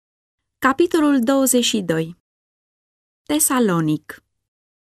Capitolul 22. Tesalonic.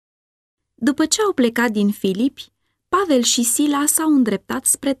 După ce au plecat din Filipi, Pavel și Sila s-au îndreptat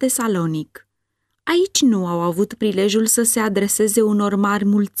spre Tesalonic. Aici nu au avut prilejul să se adreseze unor mari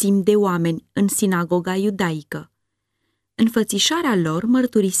mulțimi de oameni în sinagoga iudaică. Înfățișarea lor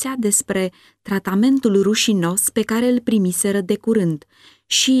mărturisea despre tratamentul rușinos pe care îl primiseră de curând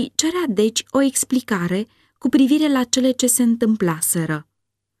și cerea deci o explicare cu privire la cele ce se întâmplaseră.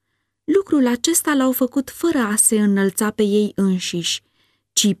 Lucrul acesta l-au făcut fără a se înălța pe ei înșiși,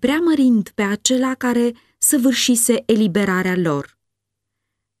 ci preamărind pe acela care săvârșise eliberarea lor.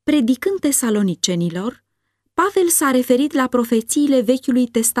 Predicând tesalonicenilor, Pavel s-a referit la profețiile Vechiului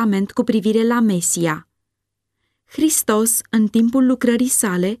Testament cu privire la Mesia. Hristos, în timpul lucrării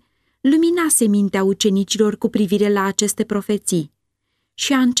sale, luminase mintea ucenicilor cu privire la aceste profeții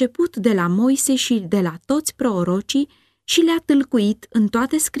și a început de la Moise și de la toți prorocii și le-a tâlcuit în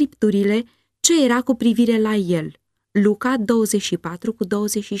toate scripturile ce era cu privire la el. Luca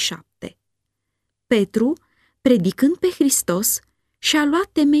 24:27. Petru, predicând pe Hristos, și-a luat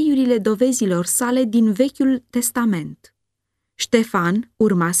temeiurile dovezilor sale din Vechiul Testament. Ștefan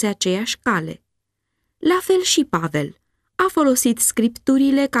urmase aceeași cale. La fel și Pavel a folosit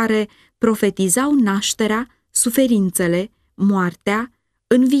scripturile care profetizau nașterea, suferințele, moartea,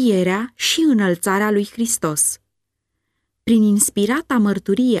 învierea și înălțarea lui Hristos. Prin inspirata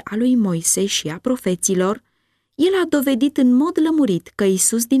mărturie a lui Moise și a profeților, el a dovedit în mod lămurit că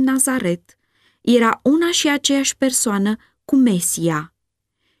Iisus din Nazaret era una și aceeași persoană cu Mesia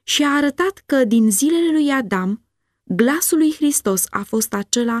și a arătat că din zilele lui Adam, glasul lui Hristos a fost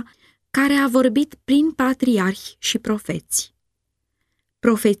acela care a vorbit prin patriarhi și profeți.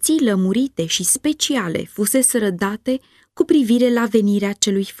 Profeții lămurite și speciale fuseseră date cu privire la venirea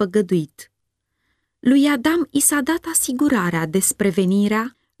celui făgăduit. Lui Adam i s-a dat asigurarea despre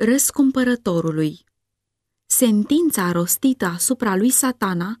venirea răscumpărătorului. Sentința rostită asupra lui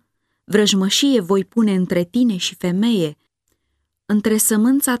Satana, vrăjmășie voi pune între tine și femeie, între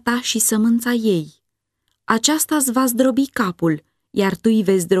sămânța ta și sămânța ei. Aceasta îți va zdrobi capul, iar tu îi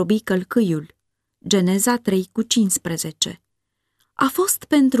vei zdrobi călcâiul. Geneza 3:15. A fost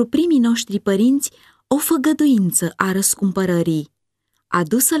pentru primii noștri părinți o făgăduință a răscumpărării,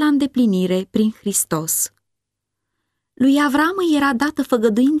 adusă la îndeplinire prin Hristos. Lui Avram îi era dată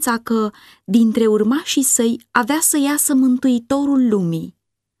făgăduința că, dintre urmașii săi, avea să iasă Mântuitorul lumii.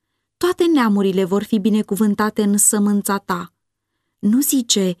 Toate neamurile vor fi binecuvântate în sămânța ta. Nu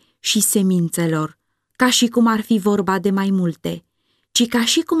zice și semințelor, ca și cum ar fi vorba de mai multe, ci ca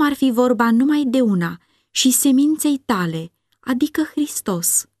și cum ar fi vorba numai de una și seminței tale, adică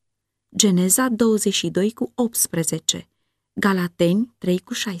Hristos. Geneza 22:18, Galateni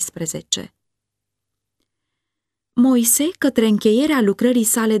 3:16. Moise, către încheierea lucrării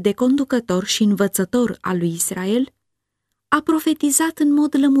sale de conducător și învățător al lui Israel, a profetizat în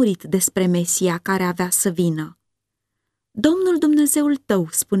mod lămurit despre Mesia care avea să vină. Domnul Dumnezeul tău,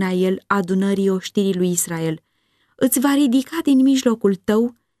 spunea el adunării oștirii lui Israel, îți va ridica din mijlocul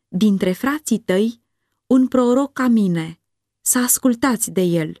tău, dintre frații tăi, un proroc ca mine, să ascultați de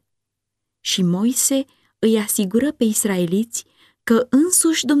el. Și Moise îi asigură pe israeliți că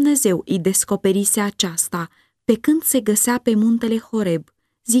însuși Dumnezeu îi descoperise aceasta pe când se găsea pe muntele Horeb,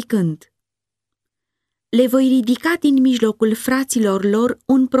 zicând: le voi ridica din mijlocul fraților lor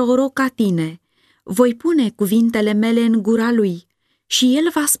un proroc ca tine, voi pune cuvintele mele în gura lui și el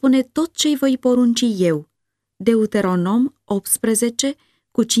va spune tot ce-i voi porunci eu. Deuteronom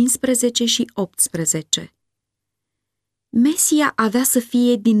 18:15 și 18. Mesia avea să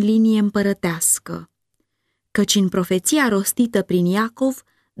fie din linie împărătească, căci în profeția rostită prin Iacov,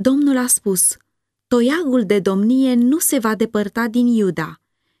 Domnul a spus: toiagul de domnie nu se va depărta din Iuda,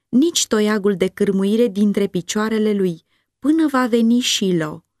 nici toiagul de cârmuire dintre picioarele lui, până va veni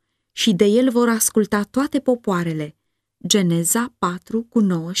Shilo, și de el vor asculta toate popoarele. Geneza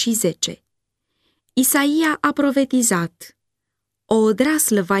 4:9 și 10. Isaia a profetizat: o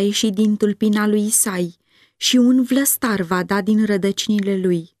odraslă va ieși din tulpina lui Isai și un vlăstar va da din rădăcinile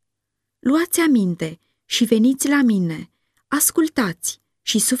lui. Luați aminte și veniți la mine, ascultați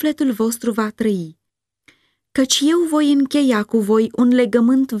și sufletul vostru va trăi. Căci eu voi încheia cu voi un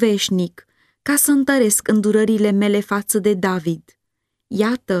legământ veșnic, ca să întăresc îndurările mele față de David.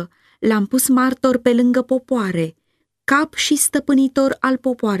 Iată, l-am pus martor pe lângă popoare, cap și stăpânitor al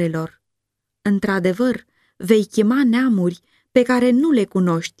popoarelor. Într-adevăr, vei chema neamuri pe care nu le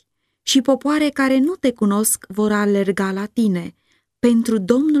cunoști și popoare care nu te cunosc vor alerga la tine, pentru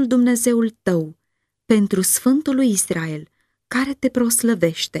Domnul Dumnezeul tău, pentru Sfântul lui Israel, care te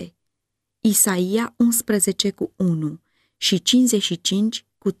proslăvește. Isaia 11:1 și 55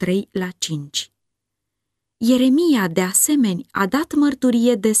 3:3-5. Ieremia, de asemenea, a dat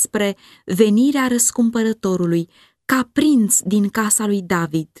mărturie despre venirea răscumpărătorului ca prinț din casa lui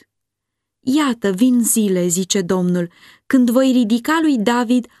David. Iată, vin zile, zice Domnul, când voi ridica lui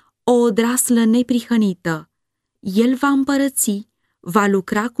David o odraslă neprihănită. El va împărăți, va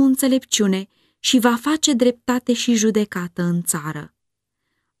lucra cu înțelepciune și va face dreptate și judecată în țară.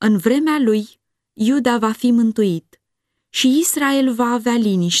 În vremea lui, Iuda va fi mântuit și Israel va avea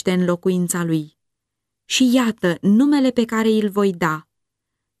liniște în locuința lui. Și iată numele pe care îl voi da: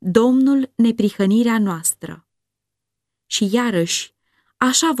 Domnul, neprihănirea noastră. Și iarăși,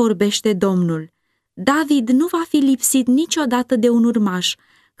 așa vorbește Domnul: David nu va fi lipsit niciodată de un urmaș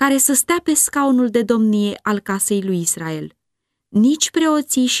care să stea pe scaunul de domnie al casei lui Israel. Nici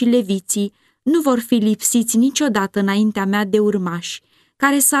preoții și leviții nu vor fi lipsiți niciodată înaintea mea de urmași,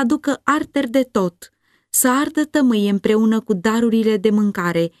 care să aducă arteri de tot, să ardă tămâie împreună cu darurile de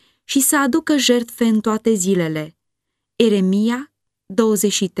mâncare și să aducă jertfe în toate zilele. Ieremia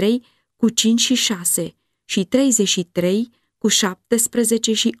 23:5-6 și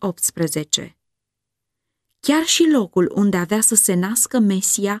 33:17-18. Chiar și locul unde avea să se nască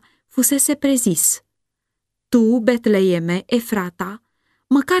Mesia fusese prezis: Tu, Betleeme, Efrata,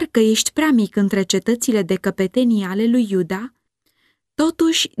 măcar că ești prea mic între cetățile de căpetenii ale lui Iuda,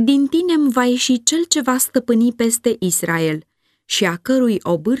 totuși din tine îmi va ieși cel ce va stăpâni peste Israel și a cărui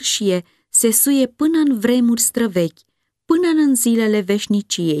obârșie se suie până în vremuri străvechi, până în zilele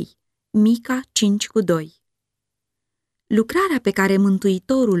veșniciei. Mica 5:2. Lucrarea pe care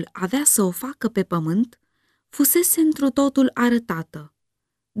Mântuitorul avea să o facă pe pământ fusese întru totul arătată.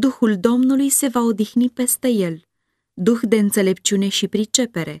 Duhul Domnului se va odihni peste el, duh de înțelepciune și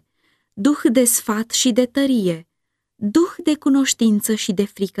pricepere, duh de sfat și de tărie, duh de cunoștință și de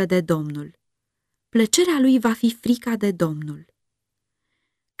frică de Domnul. Plăcerea lui va fi frica de Domnul.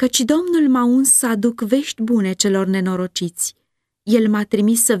 Căci Domnul m-a uns să aduc vești bune celor nenorociți. El m-a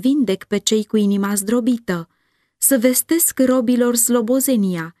trimis să vindec pe cei cu inima zdrobită, să vestesc robilor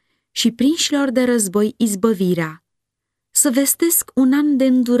slobozenia și prinșilor de război izbăvirea, să vestesc un an de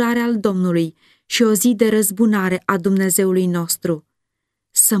îndurare al Domnului și o zi de răzbunare a Dumnezeului nostru,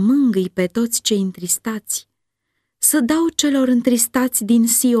 să mângâi pe toți cei întristați, să dau celor întristați din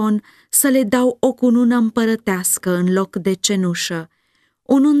Sion, să le dau o cunună împărătească în loc de cenușă,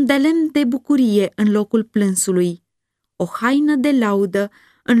 un undelemn de bucurie în locul plânsului, o haină de laudă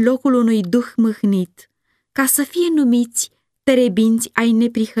în locul unui duh mâhnit, ca să fie numiți terebinți ai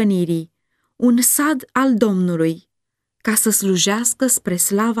neprihănirii, un sad al Domnului, ca să slujească spre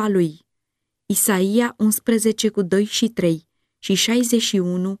slava lui. Isaia 11:2-3 și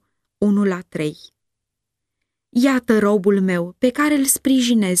 61:1-3. Iată robul meu pe care îl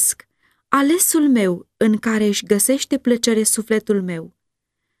sprijinesc, alesul meu în care își găsește plăcere sufletul meu.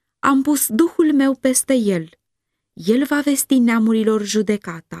 Am pus Duhul meu peste el. El va vesti neamurilor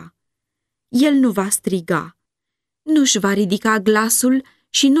judecata. El nu va striga, nu-și va ridica glasul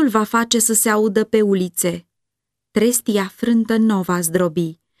și nu-l va face să se audă pe ulițe. Trestia frântă nu va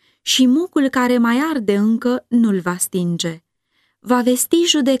zdrobi și mucul care mai arde încă nu-l va stinge. Va vesti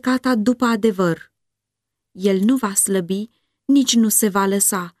judecata după adevăr. El nu va slăbi, nici nu se va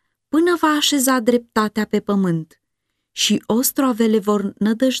lăsa, până va așeza dreptatea pe pământ și ostroavele vor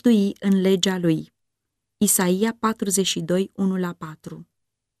nădăjdui în legea lui. Isaia 42:1-4.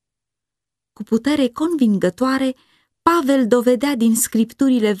 Cu putere convingătoare, Pavel dovedea din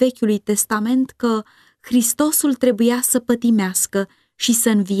scripturile Vechiului Testament că Hristosul trebuia să pătimească și să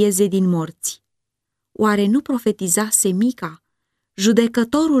învieze din morți. Oare nu profetizase Mica?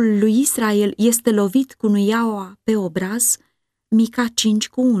 Judecătorul lui Israel este lovit cu nuiaua pe obraz? Mica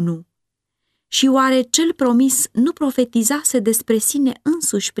 5:1. Și oare cel promis nu profetizase despre sine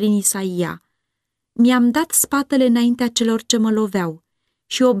însuși prin Isaia? Mi-am dat spatele înaintea celor ce mă loveau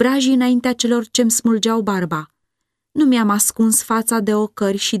și obrajii înaintea celor ce-mi smulgeau barba. Nu mi-am ascuns fața de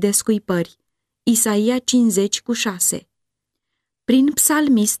ocări și de scuipări. Isaia 50:6. Prin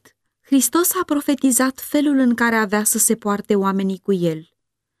psalmist, Hristos a profetizat felul în care avea să se poarte oamenii cu el.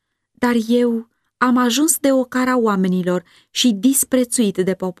 Dar eu am ajuns de ocara oamenilor și disprețuit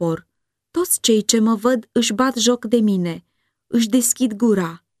de popor. Toți cei ce mă văd își bat joc de mine, își deschid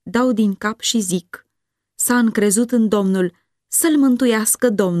gura, dau din cap și zic: s-a încrezut în Domnul, să-l mântuiască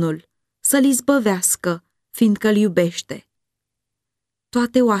Domnul, să-l izbăvească, fiindcă-l iubește.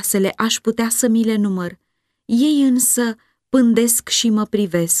 Toate oasele aș putea să mi le număr, ei însă pândesc și mă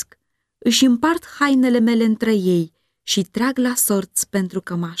privesc, își împart hainele mele între ei și trag la sorți pentru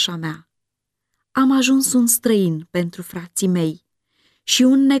cămașa mea. Am ajuns un străin pentru frații mei și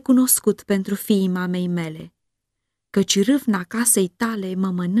un necunoscut pentru fiii mamei mele. căci râvna casei tale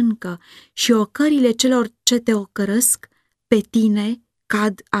mă mănâncă și ocările celor ce te ocărăsc pe tine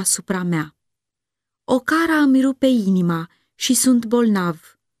cad asupra mea. Ocara îmi rupe inima și sunt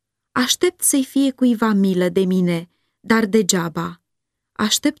bolnav. Aștept să-i fie cuiva milă de mine, dar degeaba.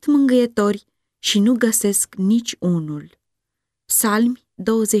 Aștept mângâietori și nu găsesc nici unul. Psalmi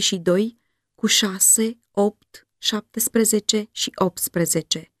 22 cu 6, 8, 17 și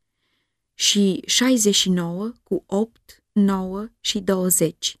 18 și 69 cu 8, 9 și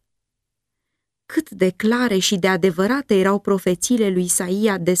 20. Cât de clare și de adevărate erau profețiile lui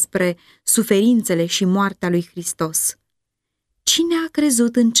Isaia despre suferințele și moartea lui Hristos. Cine a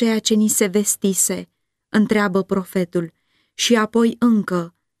crezut în ceea ce ni se vestise? Întreabă profetul, și apoi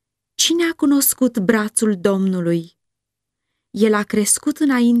încă, cine a cunoscut brațul Domnului? El a crescut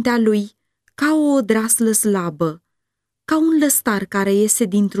înaintea lui ca o odraslă slabă, ca un lăstar care iese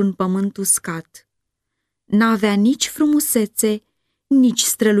dintr-un pământ uscat. N-avea nici frumusețe, nici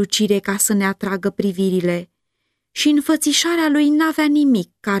strălucire ca să ne atragă privirile și înfățișarea lui n-avea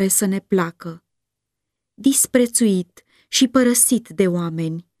nimic care să ne placă. Disprețuit și părăsit de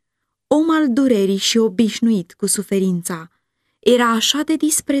oameni, om al durerii și obișnuit cu suferința, era așa de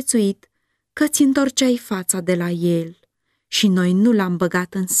disprețuit că ți întorceai fața de la el și noi nu l-am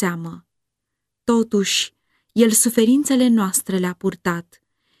băgat în seamă. Totuși, el suferințele noastre le-a purtat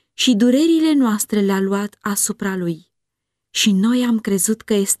și durerile noastre le-a luat asupra lui. Și noi am crezut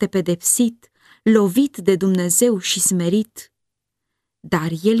că este pedepsit, lovit de Dumnezeu și smerit.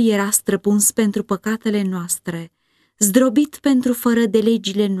 Dar el era străpuns pentru păcatele noastre, zdrobit pentru fără de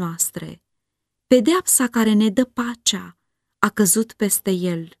legile noastre. Pedeapsa care ne dă pacea a căzut peste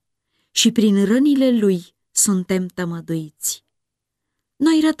el și prin rănile lui suntem tămăduiți.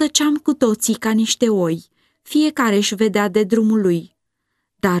 Noi rătăceam cu toții ca niște oi, fiecare își vedea de drumul lui,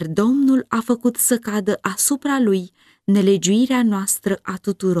 dar Domnul a făcut să cadă asupra lui nelegiuirea noastră a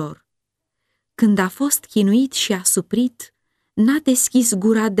tuturor. Când a fost chinuit și asuprit, n-a deschis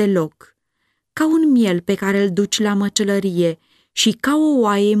gura deloc, ca un miel pe care îl duci la măcelărie și ca o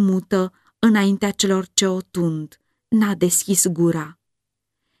oaie mută înaintea celor ce o tund, n-a deschis gura.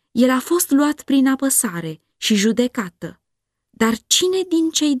 El a fost luat prin apăsare și judecată, dar cine din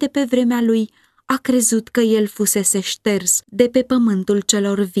cei de pe vremea lui a crezut că el fusese șters de pe pământul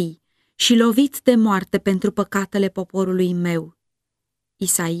celor vii și lovit de moarte pentru păcatele poporului meu?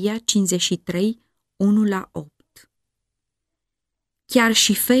 Isaia 53, 1-8. Chiar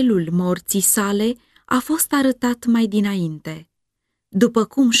și felul morții sale a fost arătat mai dinainte. După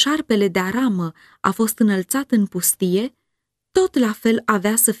cum șarpele de aramă a fost înălțat în pustie, tot la fel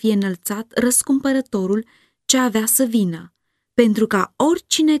avea să fie înălțat răscumpărătorul ce avea să vină, pentru ca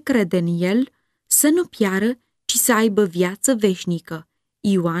oricine crede în el să nu piară, ci să aibă viață veșnică.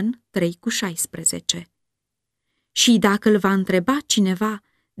 Ioan 3,16. Și dacă îl va întreba cineva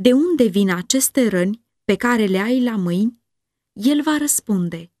de unde vin aceste răni pe care le ai la mâini, el va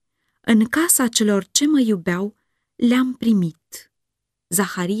răspunde: în casa celor ce mă iubeau le-am primit.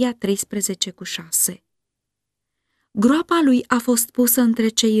 Zaharia 13,6. Groapa lui a fost pusă între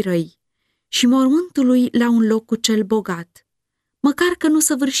cei răi și mormântul lui la un loc cu cel bogat, măcar că nu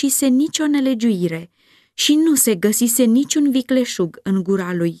săvârșise nicio nelegiuire și nu se găsise niciun vicleșug în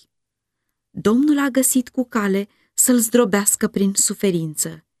gura lui. Domnul a găsit cu cale să-l zdrobească prin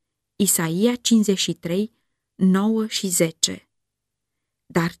suferință. Isaia 53, 9 și 10.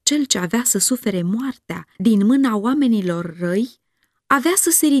 Dar cel ce avea să sufere moartea din mâna oamenilor răi avea să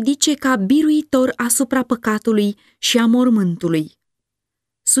se ridice ca biruitor asupra păcatului și a mormântului.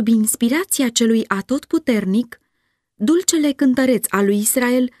 Sub inspirația celui atotputernic, dulcele cântăreț al lui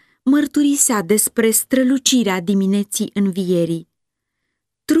Israel mărturisea despre strălucirea dimineții învierii.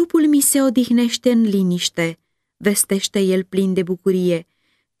 Trupul mi se odihnește în liniște, vestește el plin de bucurie,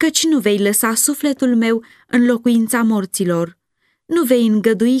 căci nu vei lăsa sufletul meu în locuința morților, nu vei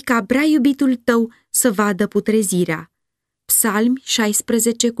îngădui ca prea iubitul tău să vadă putrezirea. Psalmi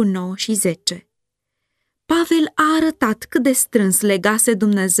 16 cu 9 și 10. Pavel a arătat cât de strâns legase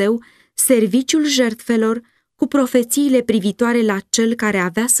Dumnezeu serviciul jertfelor cu profețiile privitoare la cel care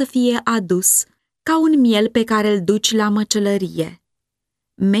avea să fie adus, ca un miel pe care îl duci la măcelărie.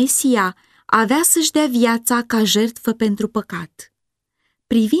 Mesia avea să-și dea viața ca jertfă pentru păcat.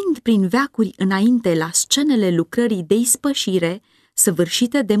 Privind prin veacuri înainte la scenele lucrării de ispășire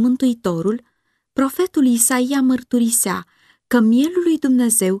săvârșite de Mântuitorul, profetul Isaia mărturisea că mielul lui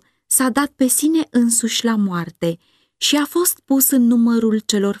Dumnezeu s-a dat pe sine însuși la moarte și a fost pus în numărul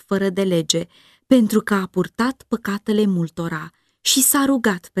celor fără de lege, pentru că a purtat păcatele multora și s-a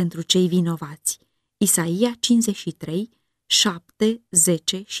rugat pentru cei vinovați. Isaia 53, 7,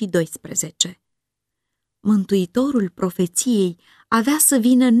 10 și 12. Mântuitorul profeției avea să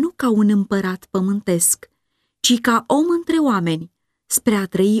vină nu ca un împărat pământesc, ci ca om între oameni, spre a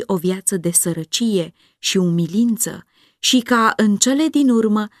trăi o viață de sărăcie și umilință și ca în cele din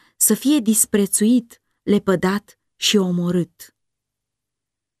urmă să fie disprețuit, lepădat și omorât.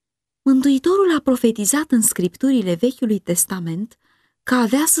 Mântuitorul a profetizat în scripturile Vechiului Testament că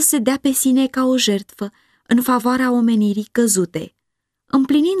avea să se dea pe sine ca o jertfă în favoarea omenirii căzute,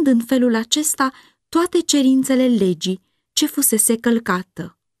 împlinind în felul acesta toate cerințele legii ce fusese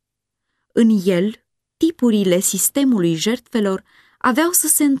călcată. În el, tipurile sistemului jertfelor aveau să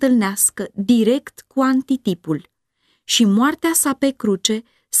se întâlnească direct cu antitipul și moartea sa pe cruce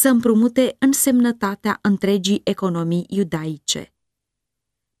să împrumute însemnătatea întregii economii iudaice.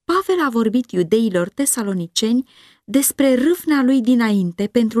 Pavel a vorbit iudeilor tesaloniceni despre râvna lui dinainte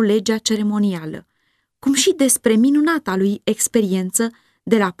pentru legea ceremonială, cum și despre minunata lui experiență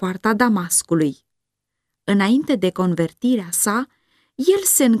de la poarta Damascului. Înainte de convertirea sa, el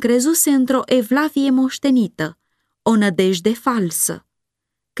se încrezuse într-o evlavie moștenită, o nădejde falsă.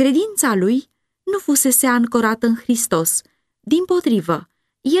 Credința lui nu fusese ancorată în Hristos, dimpotrivă,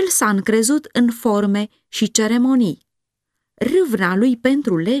 el s-a încrezut în forme și ceremonii. Râvna lui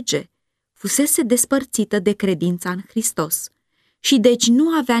pentru lege fusese despărțită de credința în Hristos și deci nu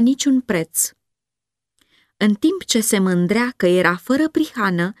avea niciun preț. În timp ce se mândrea că era fără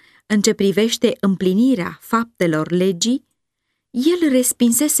prihană în ce privește împlinirea faptelor legii, el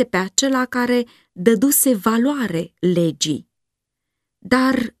respinsese pe acela care dăduse valoare legii.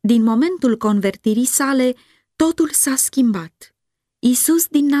 Dar, din momentul convertirii sale, totul s-a schimbat. Iisus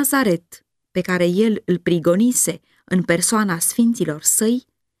din Nazaret, pe care el îl prigonise în persoana sfinților săi,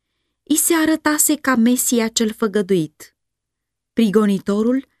 i se arătase ca Mesia cel făgăduit.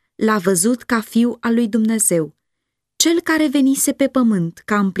 Prigonitorul l-a văzut ca fiu al lui Dumnezeu, cel care venise pe pământ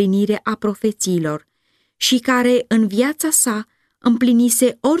ca împlinire a profețiilor și care în viața sa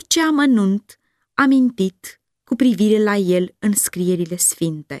împlinise orice amănunt amintit cu privire la el în scrierile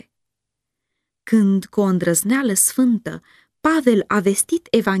sfinte. Când, cu o îndrăzneală sfântă, Pavel a vestit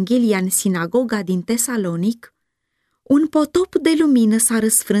Evanghelia în sinagoga din Tesalonic, un potop de lumină s-a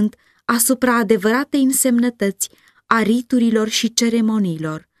răsfrânt asupra adevăratei însemnătăți a riturilor și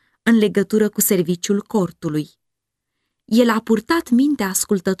ceremoniilor în legătură cu serviciul cortului. El a purtat mintea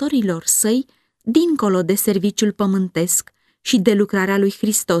ascultătorilor săi dincolo de serviciul pământesc și de lucrarea lui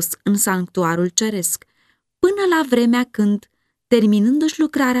Hristos în sanctuarul ceresc, până la vremea când, terminându-și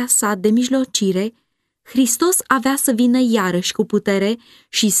lucrarea sa de mijlocire, Hristos avea să vină iarăși cu putere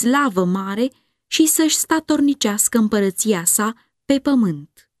și slavă mare și să-și statornicească împărăția sa pe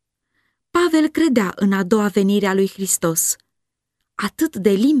pământ. Pavel credea în a doua venire a lui Hristos. Atât de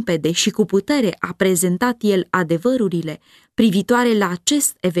limpede și cu putere a prezentat el adevărurile privitoare la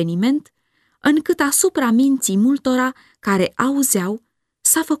acest eveniment, încât asupra minții multora care auzeau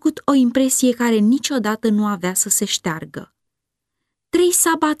s-a făcut o impresie care niciodată nu avea să se șteargă. 3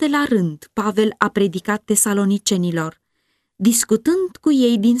 sabate la rând Pavel a predicat tesalonicenilor, discutând cu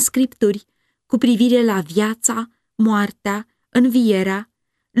ei din scripturi cu privire la viața, moartea, învierea,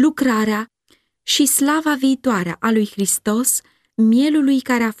 lucrarea și slava viitoare a lui Hristos, mielului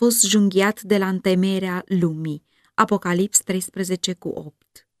care a fost junghiat de la întemeierea lumii. Apocalips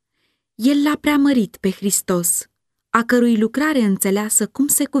 13:8. El l-a preamărit pe Hristos, a cărui lucrare înțeleasă cum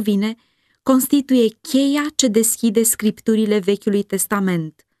se cuvine, constituie cheia ce deschide scripturile Vechiului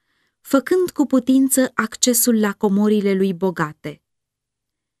Testament, făcând cu putință accesul la comorile lui bogate.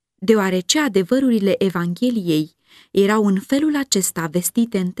 Deoarece adevărurile Evangheliei erau în felul acesta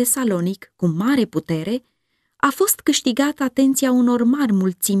vestite în Tesalonic cu mare putere, a fost câștigată atenția unor mari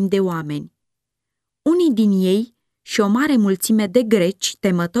mulțimi de oameni. Unii din ei și o mare mulțime de greci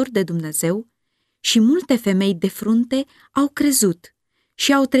temători de Dumnezeu și multe femei de frunte au crezut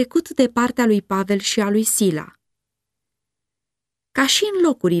și au trecut de partea lui Pavel și a lui Sila. Ca și în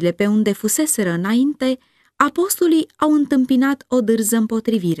locurile pe unde fuseseră înainte, apostolii au întâmpinat o dârză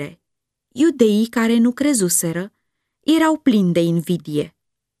împotrivire. Iudeii care nu crezuseră erau plini de invidie.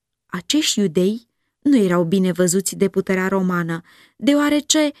 Acești iudei nu erau bine văzuți de puterea romană,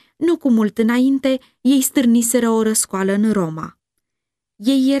 deoarece, nu cu mult înainte, ei stârniseră o răscoală în Roma.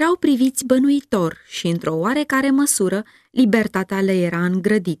 Ei erau priviți bănuitor și, într-o oarecare măsură, libertatea le era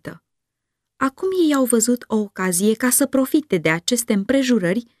îngrădită. Acum ei au văzut o ocazie ca să profite de aceste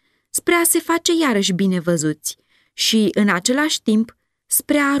împrejurări spre a se face iarăși bine văzuți și, în același timp,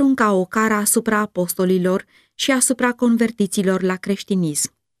 spre a arunca o cară asupra apostolilor și asupra convertiților la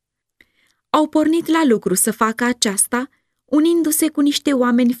creștinism. Au pornit la lucru să facă aceasta, unindu-se cu niște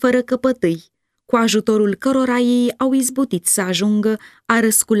oameni fără căpătâi, cu ajutorul cărora ei au izbutit să ajungă a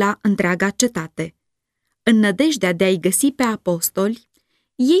răscula întreaga cetate. În nădejdea de a-i găsi pe apostoli,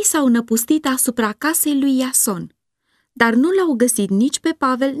 ei s-au năpustit asupra casei lui Iason, dar nu l-au găsit nici pe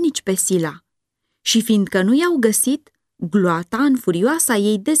Pavel, nici pe Sila. Și fiindcă nu i-au găsit, gloata, în furioasa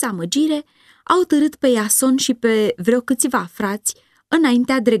ei dezamăgire, au târât pe Iason și pe vreo câțiva frați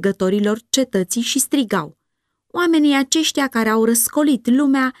înaintea dregătorilor cetății și strigau: oamenii aceștia care au răscolit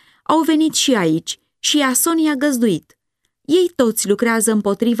lumea au venit și aici și Iason i-a găzduit. Ei toți lucrează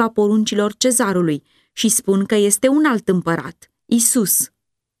împotriva poruncilor cezarului și spun că este un alt împărat, Isus.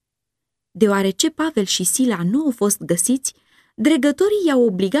 Deoarece Pavel și Sila nu au fost găsiți, dregătorii i-au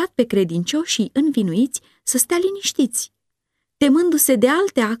obligat pe credincioșii învinuiți să stea liniștiți. Temându-se de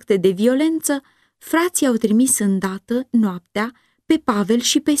alte acte de violență, frații au trimis îndată, noaptea, pe Pavel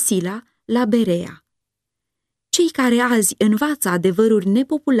și pe Sila la Berea. Cei care azi învață adevăruri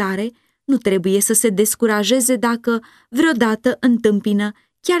nepopulare nu trebuie să se descurajeze dacă vreodată întâmpină,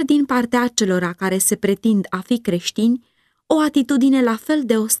 chiar din partea acelora care se pretind a fi creștini, o atitudine la fel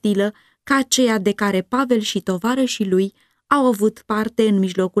de ostilă ca aceea de care Pavel și tovarășii lui au avut parte în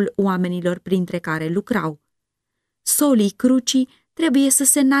mijlocul oamenilor printre care lucrau. Solii crucii trebuie să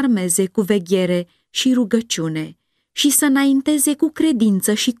se înarmeze cu veghere și rugăciune și să înainteze cu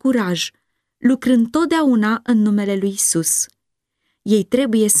credință și curaj, lucrând totdeauna în numele lui Isus. Ei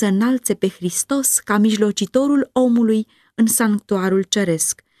trebuie să înalțe pe Hristos ca mijlocitorul omului în sanctuarul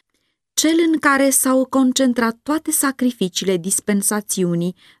ceresc, cel în care s-au concentrat toate sacrificiile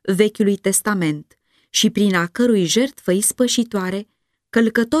dispensațiunii Vechiului Testament și prin a cărui jertfă ispășitoare,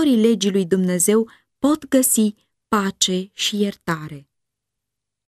 călcătorii legii lui Dumnezeu pot găsi pace și iertare.